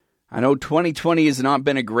I know 2020 has not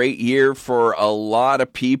been a great year for a lot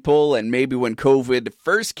of people, and maybe when COVID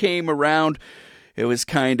first came around, it was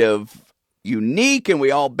kind of unique and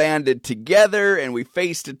we all banded together and we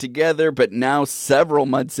faced it together. But now, several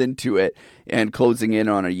months into it and closing in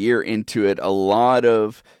on a year into it, a lot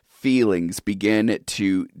of feelings begin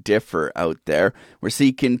to differ out there. We're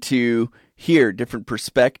seeking to hear different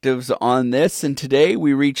perspectives on this, and today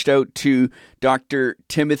we reached out to Dr.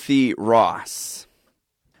 Timothy Ross.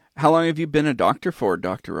 How long have you been a doctor for,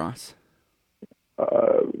 Dr. Ross?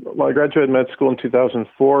 Well, I graduated med school in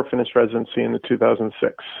 2004, finished residency in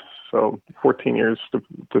 2006. So 14 years to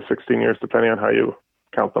 16 years, depending on how you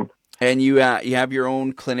count them. And you have your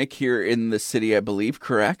own clinic here in the city, I believe,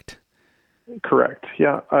 correct? Correct,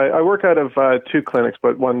 yeah. I work out of two clinics,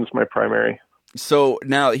 but one's my primary. So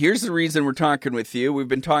now here's the reason we're talking with you. We've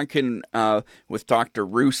been talking with Dr.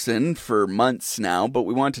 Rusin for months now, but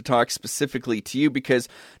we want to talk specifically to you because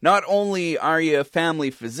not only are you a family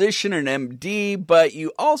physician, an MD, but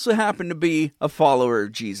you also happen to be a follower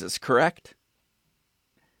of Jesus, correct?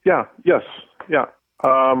 Yeah, yes, yeah.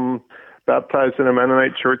 Baptized in a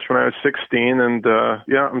Mennonite church when I was 16, and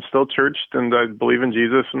I'm still churched, and I believe in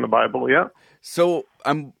Jesus and the Bible, yeah. So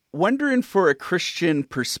I'm wondering, for a Christian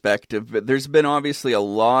perspective, but there's been obviously a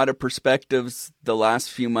lot of perspectives the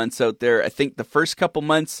last few months out there. I think the first couple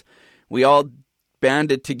months we all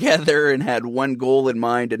banded together and had one goal in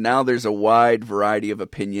mind, and now there's a wide variety of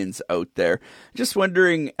opinions out there. Just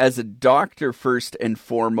wondering, as a doctor first and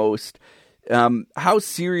foremost, how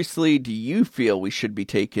seriously do you feel we should be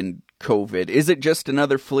taking COVID? Is it just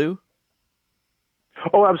another flu?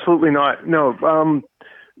 Oh, absolutely not.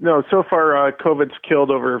 No, so far COVID's killed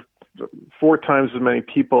over 4 times as many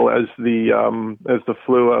people as the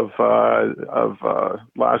flu of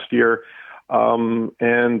last year. And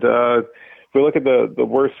if we look at the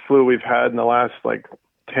worst flu we've had in the last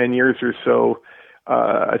 10 years or so,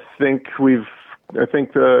 I think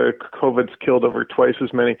the COVID's killed over twice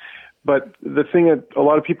as many. But the thing that a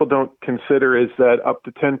lot of people don't consider is that up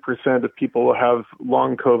to 10% of people will have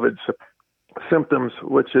long COVID symptoms,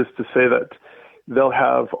 which is to say that they'll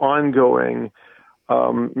have ongoing,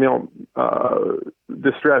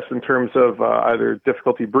 distress in terms of either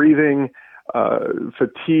difficulty breathing,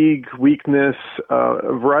 fatigue, weakness,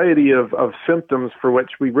 a variety of symptoms for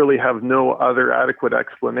which we really have no other adequate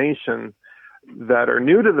explanation that are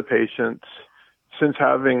new to the patient since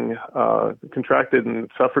having contracted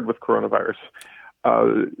and suffered with coronavirus.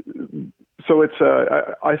 So it's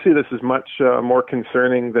I see this as much more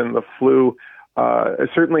concerning than the flu. I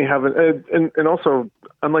certainly haven't, and also,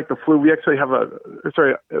 unlike the flu, we actually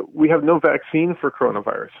we have no vaccine for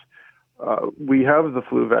coronavirus. We have the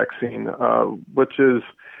flu vaccine, which is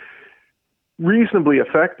reasonably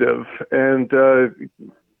effective and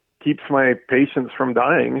keeps my patients from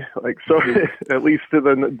dying, at least to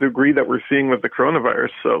the degree that we're seeing with the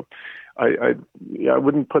coronavirus. So I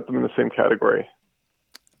wouldn't put them in the same category.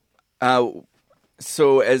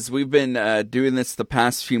 So as we've been doing this the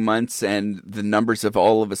past few months and the numbers have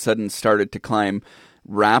all of a sudden started to climb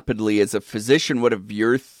rapidly, as a physician, what have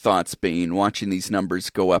your thoughts been watching these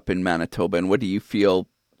numbers go up in Manitoba, and what do you feel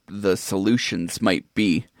the solutions might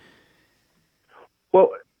be?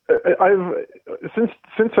 Well,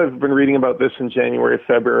 since I've been reading about this in January,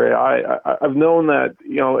 February, I've known that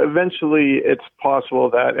eventually it's possible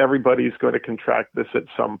that everybody's going to contract this at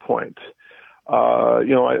some point.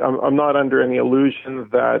 I'm not under any illusion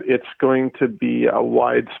that it's going to be a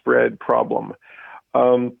widespread problem.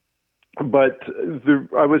 But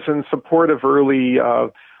I was in support of early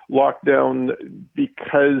lockdown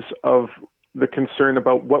because of the concern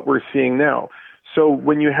about what we're seeing now. So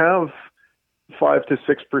when you have 5 to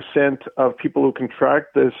 6% of people who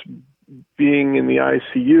contract this being in the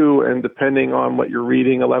ICU, and depending on what you're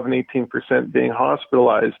reading, 11-18% being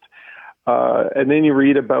hospitalized, and then you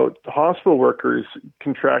read about hospital workers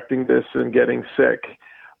contracting this and getting sick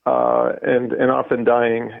and often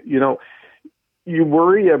dying. You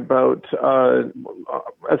worry about,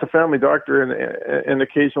 as a family doctor and an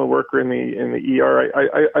occasional worker in the ER,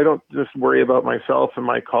 I don't just worry about myself and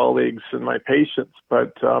my colleagues and my patients,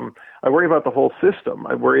 but I worry about the whole system.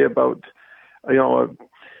 I worry about 5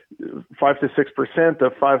 to 6%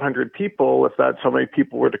 of 500 people, if that's how many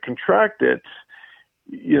people were to contract it,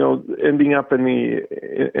 ending up in the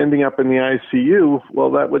ICU. Well,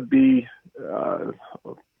 that would be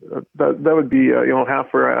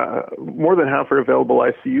more than half our available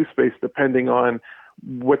ICU space, depending on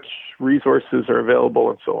which resources are available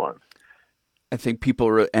and so on. I think people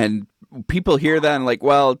hear that and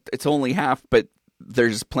well, it's only half, but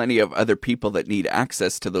there's plenty of other people that need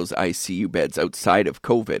access to those ICU beds outside of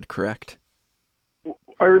COVID, correct?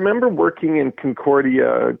 I remember working in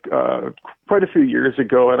Concordia quite a few years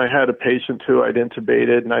ago, and I had a patient who I'd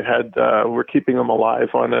intubated, and we're keeping him alive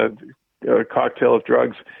on a cocktail of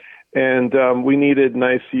drugs, and we needed an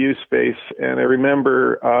ICU space. And I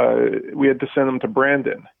remember we had to send him to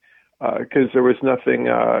Brandon because there was nothing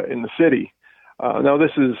in the city. Now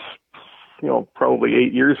this is, probably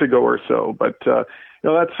 8 years ago or so, but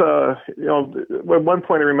that's at one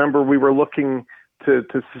point I remember we were looking to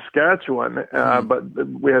Saskatchewan, but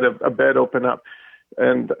we had a bed open up,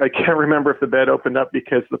 and I can't remember if the bed opened up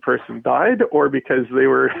because the person died or because they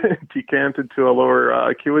were decanted to a lower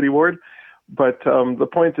acuity ward. But the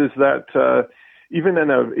point is that even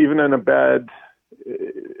in a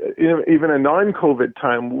non-COVID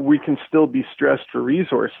time, we can still be stressed for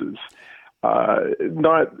resources.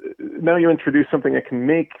 Now you introduce something that can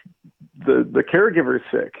make the caregiver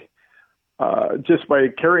sick. Just by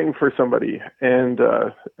caring for somebody, and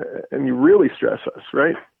you really stress us,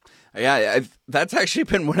 right? Yeah, that's actually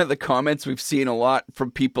been one of the comments we've seen a lot from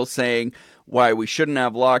people saying why we shouldn't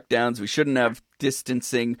have lockdowns, we shouldn't have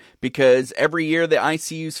distancing, because every year the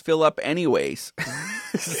ICUs fill up anyways.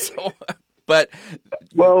 But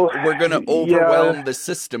we're going to overwhelm the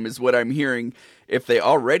system is what I'm hearing. If they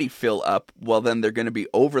already fill up, well, then they're going to be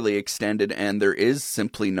overly extended, and there is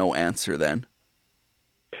simply no answer then.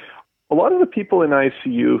 A lot of the people in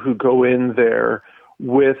ICU who go in there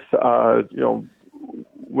with,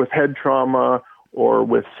 with head trauma or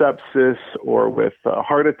with sepsis or with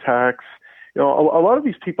heart attacks, a lot of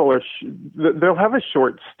these people they'll have a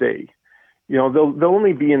short stay. They'll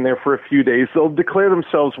only be in there for a few days. They'll declare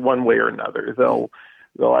themselves one way or another. They'll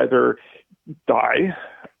either die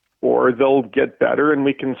or they'll get better, and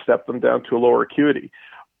we can step them down to a lower acuity.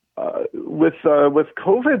 With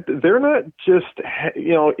COVID, they're not just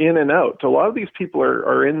in and out. A lot of these people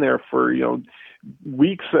are in there for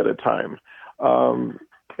weeks at a time, and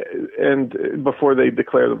before they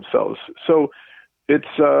declare themselves. So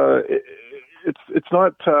it's not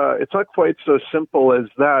quite so simple as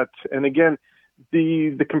that. And again,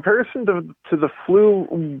 the comparison to the flu,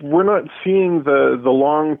 we're not seeing the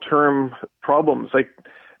long-term problems. Like,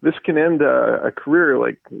 this can end a career,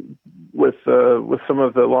 like with some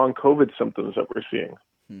of the long COVID symptoms that we're seeing.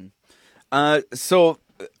 So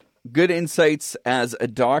good insights as a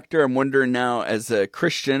doctor. I'm wondering now, as a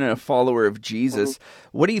Christian and a follower of Jesus,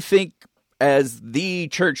 what do you think as the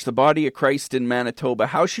church, the body of Christ in Manitoba,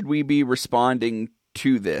 how should we be responding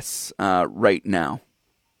to this right now?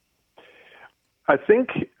 I think,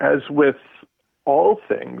 as with all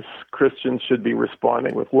things, Christians should be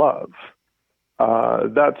responding with love.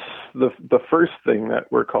 That's the first thing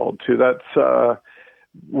that we're called to. That's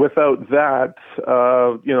without that,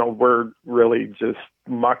 we're really just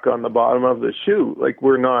muck on the bottom of the shoe. Like,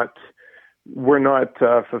 we're not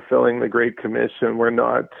fulfilling the Great Commission. We're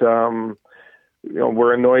not,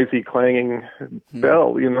 we're a noisy, clanging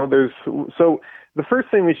bell. So the first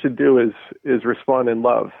thing we should do is respond in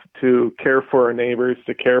love, to care for our neighbors,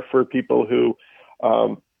 to care for people who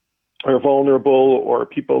are vulnerable, or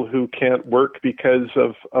people who can't work because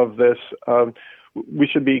of this. We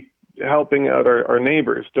should be helping out our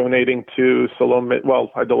neighbors, donating to Salome.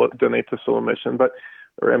 Well, I donate to Salome Mission,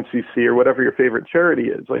 or MCC, or whatever your favorite charity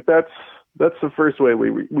is. Like, that's the first way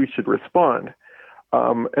we should respond.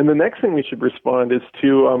 And the next thing we should respond is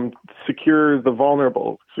to secure the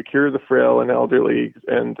vulnerable, secure the frail and elderly,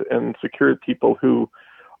 and secure people who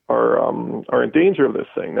are in danger of this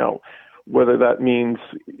thing. Now, whether that means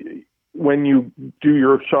when you do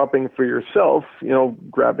your shopping for yourself,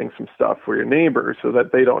 grabbing some stuff for your neighbor so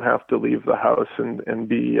that they don't have to leave the house and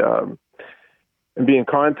be in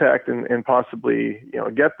contact and possibly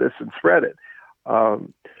get this and spread it.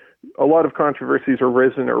 A lot of controversies are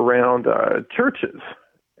risen around churches,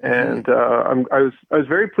 and I was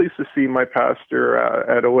very pleased to see my pastor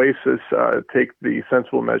at Oasis take the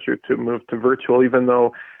sensible measure to move to virtual, even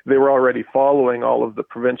though they were already following all of the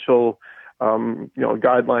provincial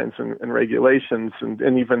guidelines and regulations, and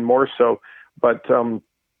even more so. But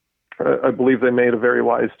I believe they made a very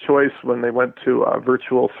wise choice when they went to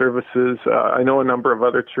virtual services. I know a number of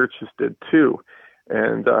other churches did too.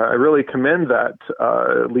 And I really commend that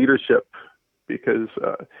leadership, because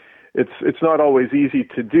it's not always easy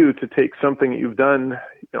to do, to take something that you've done,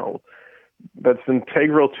 that's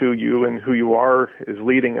integral to you and who you are, is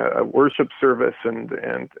leading a worship service and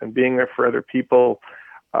being there for other people,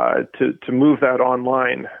 to move that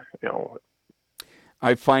online,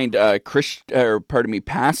 I find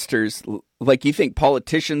pastors, like, you think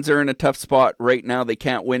politicians are in a tough spot right now. They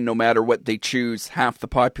can't win no matter what they choose. Half the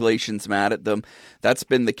population's mad at them. That's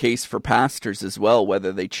been the case for pastors as well,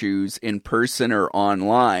 whether they choose in person or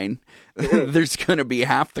online. There's going to be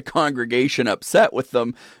half the congregation upset with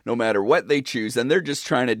them no matter what they choose, and they're just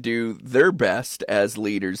trying to do their best as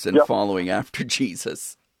leaders and following after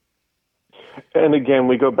Jesus. And again,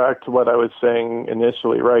 we go back to what I was saying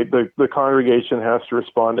initially, right? The congregation has to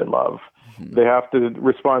respond in love. Mm-hmm. They have to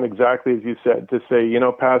respond exactly as you said, to say,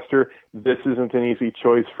 Pastor, this isn't an easy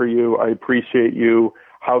choice for you. I appreciate you.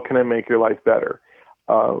 How can I make your life better?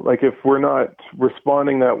 If we're not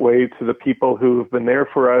responding that way to the people who've been there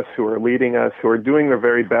for us, who are leading us, who are doing their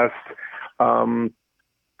very best, then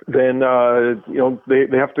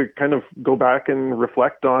they have to kind of go back and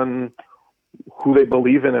reflect on who they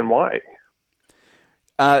believe in and why.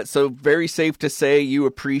 So very safe to say you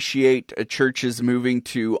appreciate churches moving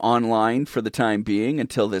to online for the time being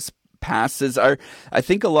until this passes. I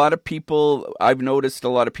think a lot of people, I've noticed a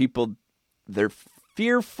lot of people, they're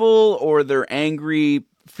fearful or they're angry,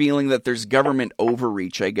 feeling that there's government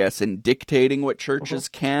overreach, I guess, in dictating what churches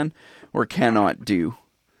can or cannot do.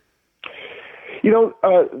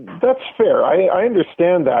 That's fair. I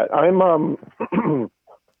understand that.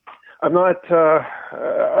 I'm not,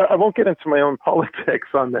 I won't get into my own politics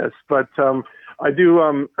on this, but I do,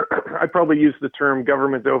 I probably use the term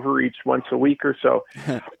government overreach once a week or so.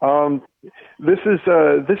 This is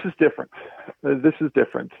different. This is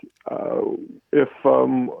different. If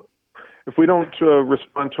we don't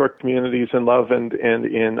respond to our communities in love and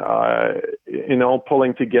in all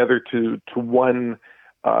pulling together to one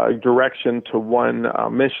direction, to one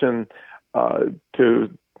mission, to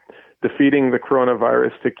defeating the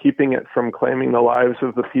coronavirus, to keeping it from claiming the lives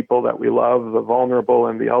of the people that we love, the vulnerable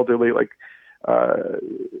and the elderly, to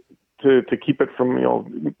keep it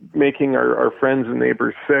from, making our friends and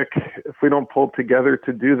neighbors sick. If we don't pull together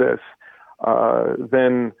to do this,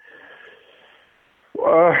 then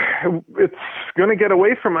it's going to get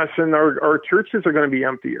away from us, and our churches are going to be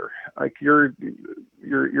emptier. Like your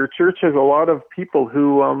church has a lot of people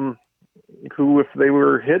who, if they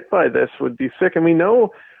were hit by this, would be sick, and we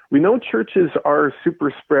know churches are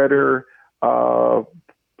super spreader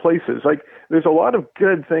places. Like, there's a lot of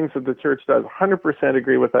good things that the church does. 100%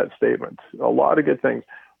 agree with that statement. A lot of good things.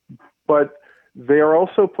 But they are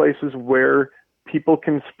also places where people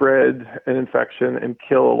can spread an infection and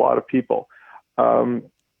kill a lot of people.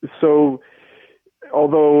 So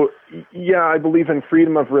although, I believe in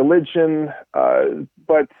freedom of religion,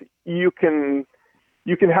 but you can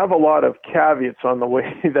have a lot of caveats on the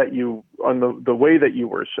way that you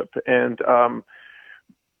worship, and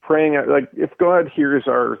praying, if God hears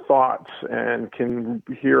our thoughts and can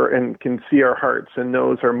hear and can see our hearts and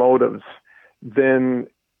knows our motives, then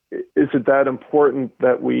is it that important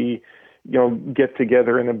that we get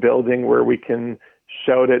together in a building where we can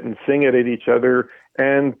shout it and sing it at each other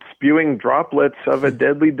and spewing droplets of a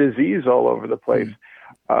deadly disease all over the place?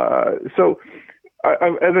 So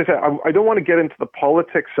as I said, I don't want to get into the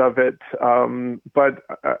politics of it, but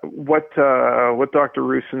what Dr.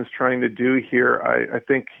 Roussen's trying to do here, I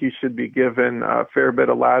think he should be given a fair bit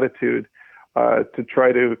of latitude to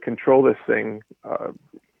try to control this thing.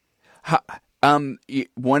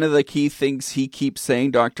 One of the key things he keeps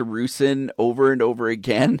saying, Dr. Roussen, over and over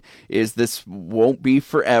again, is this won't be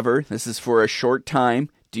forever. This is for a short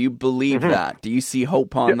time. Do you believe that? Do you see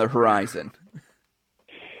hope on the horizon?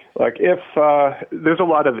 If there's a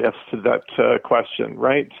lot of ifs to that question,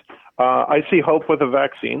 right? I see hope with a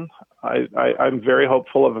vaccine. I'm very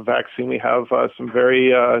hopeful of a vaccine. We have some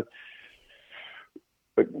very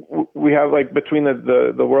between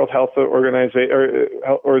the World Health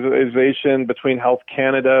Organization, between Health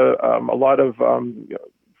Canada, a lot of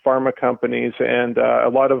pharma companies, and a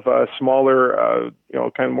lot of smaller,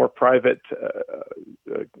 kind of more private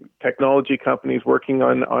technology companies working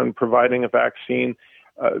on providing a vaccine.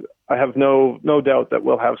 I have no doubt that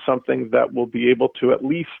we'll have something that will be able to at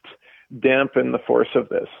least dampen the force of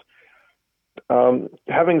this.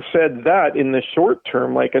 Having said that, in the short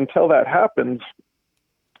term, until that happens,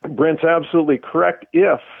 Brent's absolutely correct.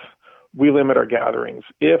 If we limit our gatherings,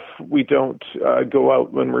 if we don't go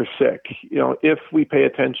out when we're sick, if we pay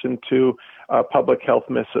attention to public health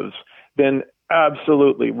missives, then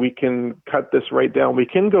absolutely we can cut this right down. We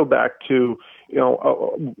can go back to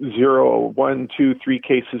 0, 1, 2, 3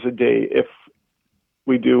 cases a day if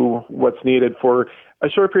we do what's needed for a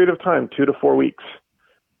short period of time, 2 to 4 weeks.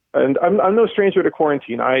 And I'm no stranger to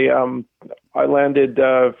quarantine. I landed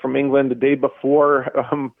from England the day before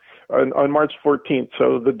on March 14th.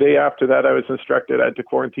 So the day after that, I was instructed I had to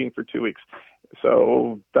quarantine for 2 weeks.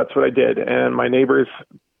 So that's what I did. And my neighbors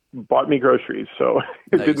bought me groceries, so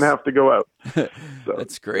it didn't have to go out. So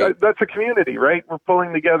that's great. That's a community, right? We're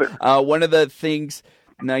pulling together. One of the things,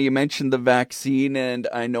 now you mentioned the vaccine, and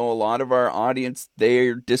I know a lot of our audience,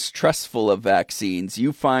 they're distrustful of vaccines.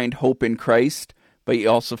 You find hope in Christ, but you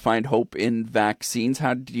also find hope in vaccines.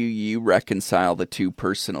 How do you reconcile the two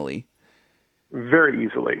personally? Very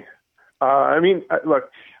easily.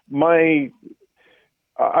 Look,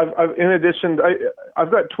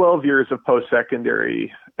 I've got 12 years of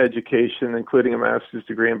post-secondary education, including a master's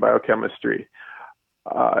degree in biochemistry.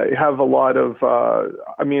 I have a lot of,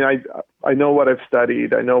 I know what I've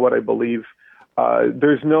studied. I know what I believe.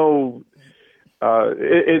 There's no,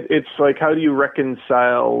 it's like, how do you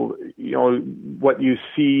reconcile, what you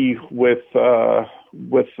see with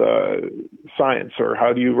science, or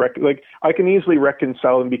how do you I can easily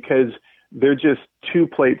reconcile them because they're just two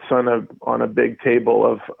plates on a big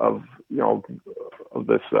table of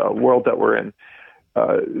this world that we're in.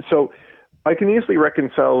 So I can easily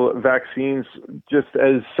reconcile vaccines just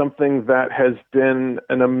as something that has been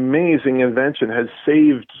an amazing invention, has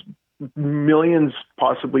saved millions,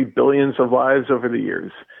 possibly billions of lives over the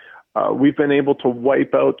years. We've been able to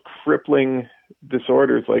wipe out crippling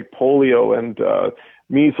disorders like polio and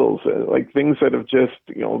measles, like things that have just,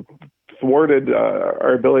 thwarted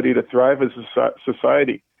our ability to thrive as a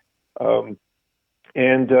society. There's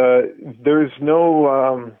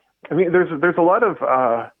no, there's a lot of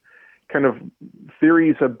kind of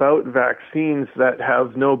theories about vaccines that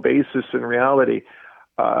have no basis in reality.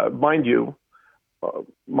 Mind you,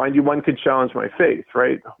 one could challenge my faith,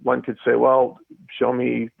 right? One could say, well, show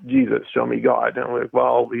me Jesus, show me God. And I'm like,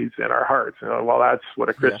 well, he's in our hearts. Well, that's what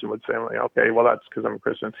a Christian would say. I'm like, okay, well, that's because I'm a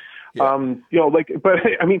Christian. Yeah.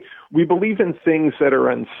 We believe in things that are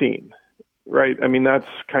unseen, right? That's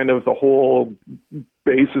kind of the whole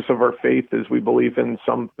basis of our faith, is we believe in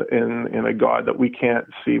in a God that we can't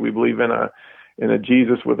see. We believe in a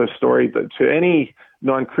Jesus with a story that to any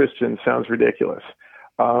non-Christian sounds ridiculous.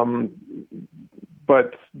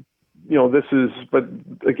 But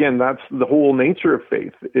again, that's the whole nature of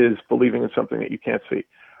faith, is believing in something that you can't see.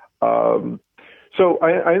 So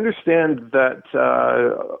I understand that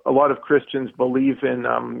a lot of Christians believe in,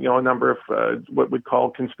 a number of what we'd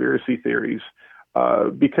call conspiracy theories,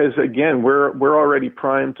 because again, we're already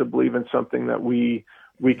primed to believe in something that we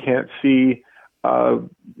can't see.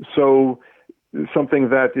 So something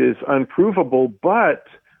that is unprovable but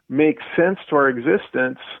makes sense to our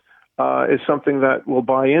existence is something that we'll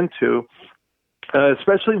buy into,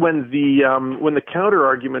 especially when the counter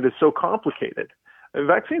argument is so complicated.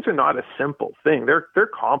 Vaccines are not a simple thing; they're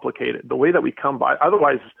complicated. The way that we come by,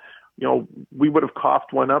 otherwise, we would have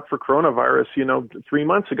coughed one up for coronavirus, 3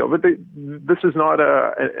 months ago. But this is not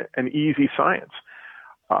an easy science.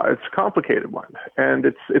 It's a complicated one, and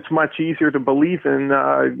it's much easier to believe in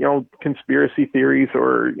conspiracy theories,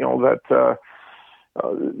 or that.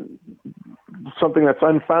 Something that's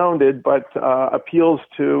unfounded, but appeals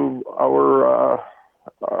to our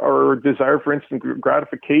desire for instant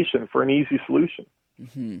gratification, for an easy solution.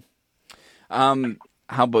 Mm-hmm.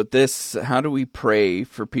 How about this? How do we pray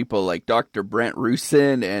for people like Dr. Brent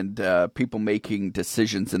Rusin and people making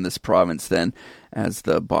decisions in this province then as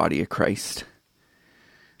the body of Christ?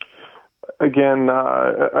 Again,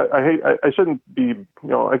 I shouldn't be, I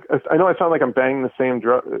know I sound like I'm banging the same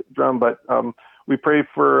drum, but we pray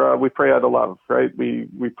out of love, right? We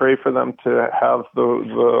pray for them to have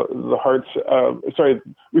the hearts.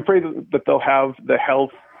 We pray that they'll have the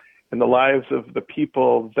health and the lives of the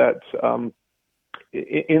people that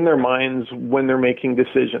in their minds when they're making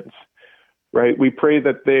decisions, right? We pray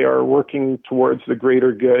that they are working towards the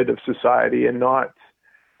greater good of society and not,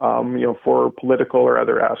 for political or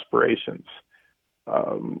other aspirations.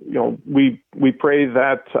 We pray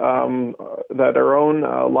that that our own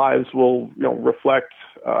lives will reflect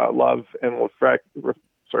love and will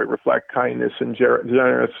reflect kindness and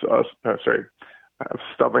generous. I'm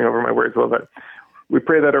stumbling over my words a little bit. We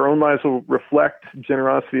pray that our own lives will reflect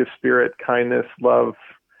generosity of spirit, kindness, love,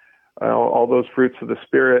 all those fruits of the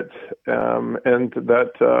Spirit, and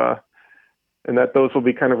that those will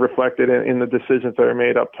be kind of reflected in the decisions that are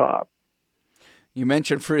made up top. You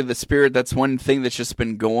mentioned fruit of the Spirit. That's one thing that's just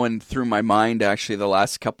been going through my mind actually the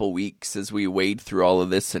last couple weeks as we wade through all of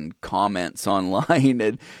this and comments online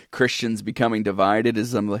and Christians becoming divided,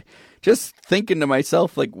 is I'm like just thinking to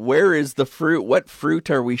myself, like, where is the fruit? What fruit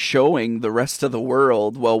are we showing the rest of the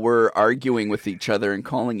world while we're arguing with each other and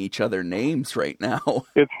calling each other names right now?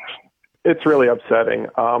 It's really upsetting.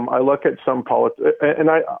 I look at some politics, and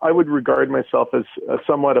I would regard myself as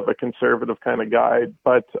somewhat of a conservative kind of guy,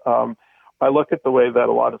 but I look at the way that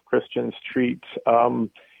a lot of Christians treat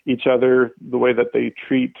each other, the way that they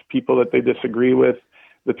treat people that they disagree with,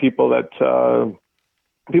 the people that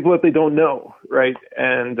they don't know, right?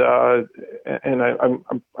 And I'm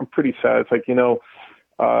pretty sad. It's like,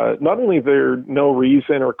 not only is there no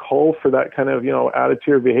reason or call for that kind of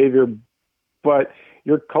attitude or behavior, but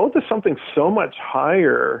you're called to something so much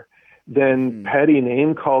higher than petty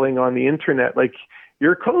name calling on the internet. Like,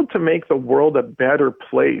 you're called to make the world a better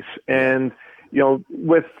place. And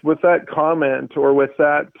with that comment or with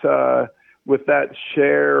that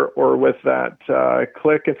share or with that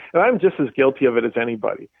click, and I'm just as guilty of it as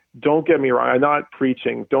anybody. Don't get me wrong. I'm not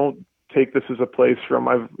preaching. Don't take this as a place from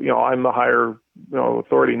I'm the higher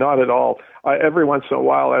authority. Not at all. Every once in a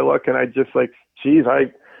while I look and I just like, geez,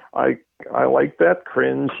 I like that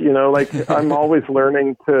cringe. Like I'm always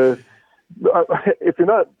learning to. If you're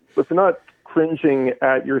not cringing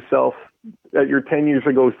at yourself, at your 10 years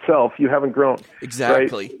ago self, you haven't grown.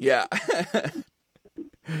 Exactly. Right? Yeah.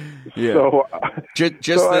 Yeah. So,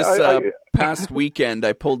 this past weekend,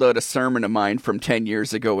 I pulled out a sermon of mine from 10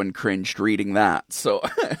 years ago and cringed reading that. So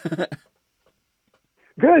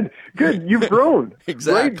good. You've grown.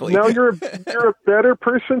 Exactly. Right? Now you're a better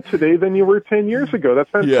person today than you were 10 years ago. That's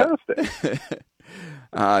fantastic.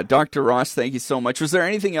 Yeah. Dr. Ross, thank you so much. Was there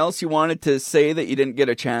anything else you wanted to say that you didn't get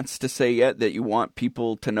a chance to say yet that you want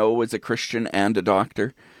people to know as a Christian and a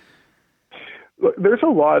doctor? There's a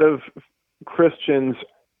lot of Christians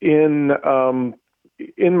in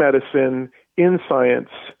medicine, in science.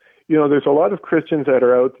 There's a lot of Christians that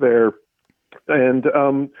are out there, and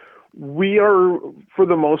we are, for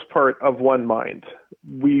the most part, of one mind.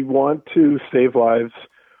 We want to save lives.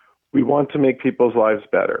 We want to make people's lives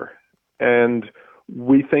better. And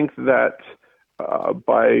we think that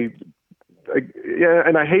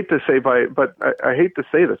and I hate to say I hate to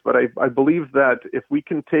say this, but I believe that if we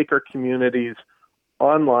can take our communities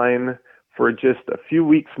online for just a few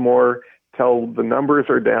weeks more till the numbers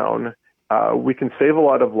are down, we can save a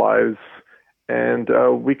lot of lives, and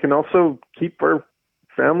we can also keep our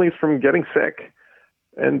families from getting sick.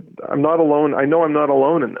 And I'm not alone. I know I'm not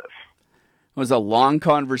alone in this. It was a long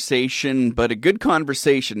conversation, but a good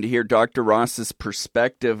conversation to hear Dr. Ross's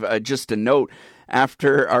perspective. Just a note,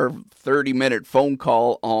 after our 30-minute phone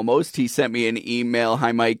call almost, he sent me an email,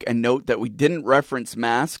 "Hi, Mike," a note that we didn't reference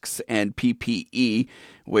masks and PPE,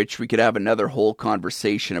 which we could have another whole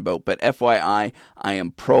conversation about. But FYI, I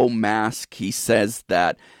am pro-mask. He says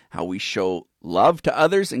that how we show love to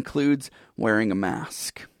others includes wearing a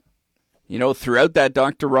mask. Throughout that,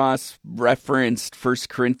 Dr. Ross referenced 1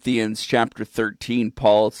 Corinthians chapter 13,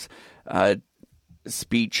 Paul's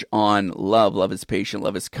speech on love. Love is patient,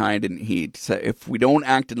 love is kind. And he said, if we don't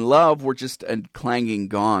act in love, we're just a clanging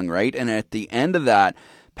gong, right? And at the end of that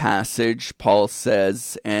passage, Paul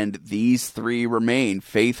says, and these three remain,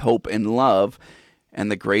 faith, hope, and love. And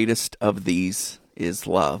the greatest of these is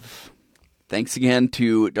love. Thanks again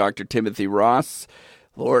to Dr. Timothy Ross.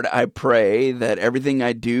 Lord, I pray that everything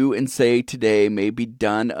I do and say today may be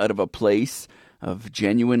done out of a place of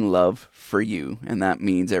genuine love for you. And that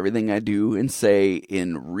means everything I do and say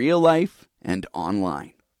in real life and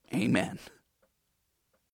online. Amen.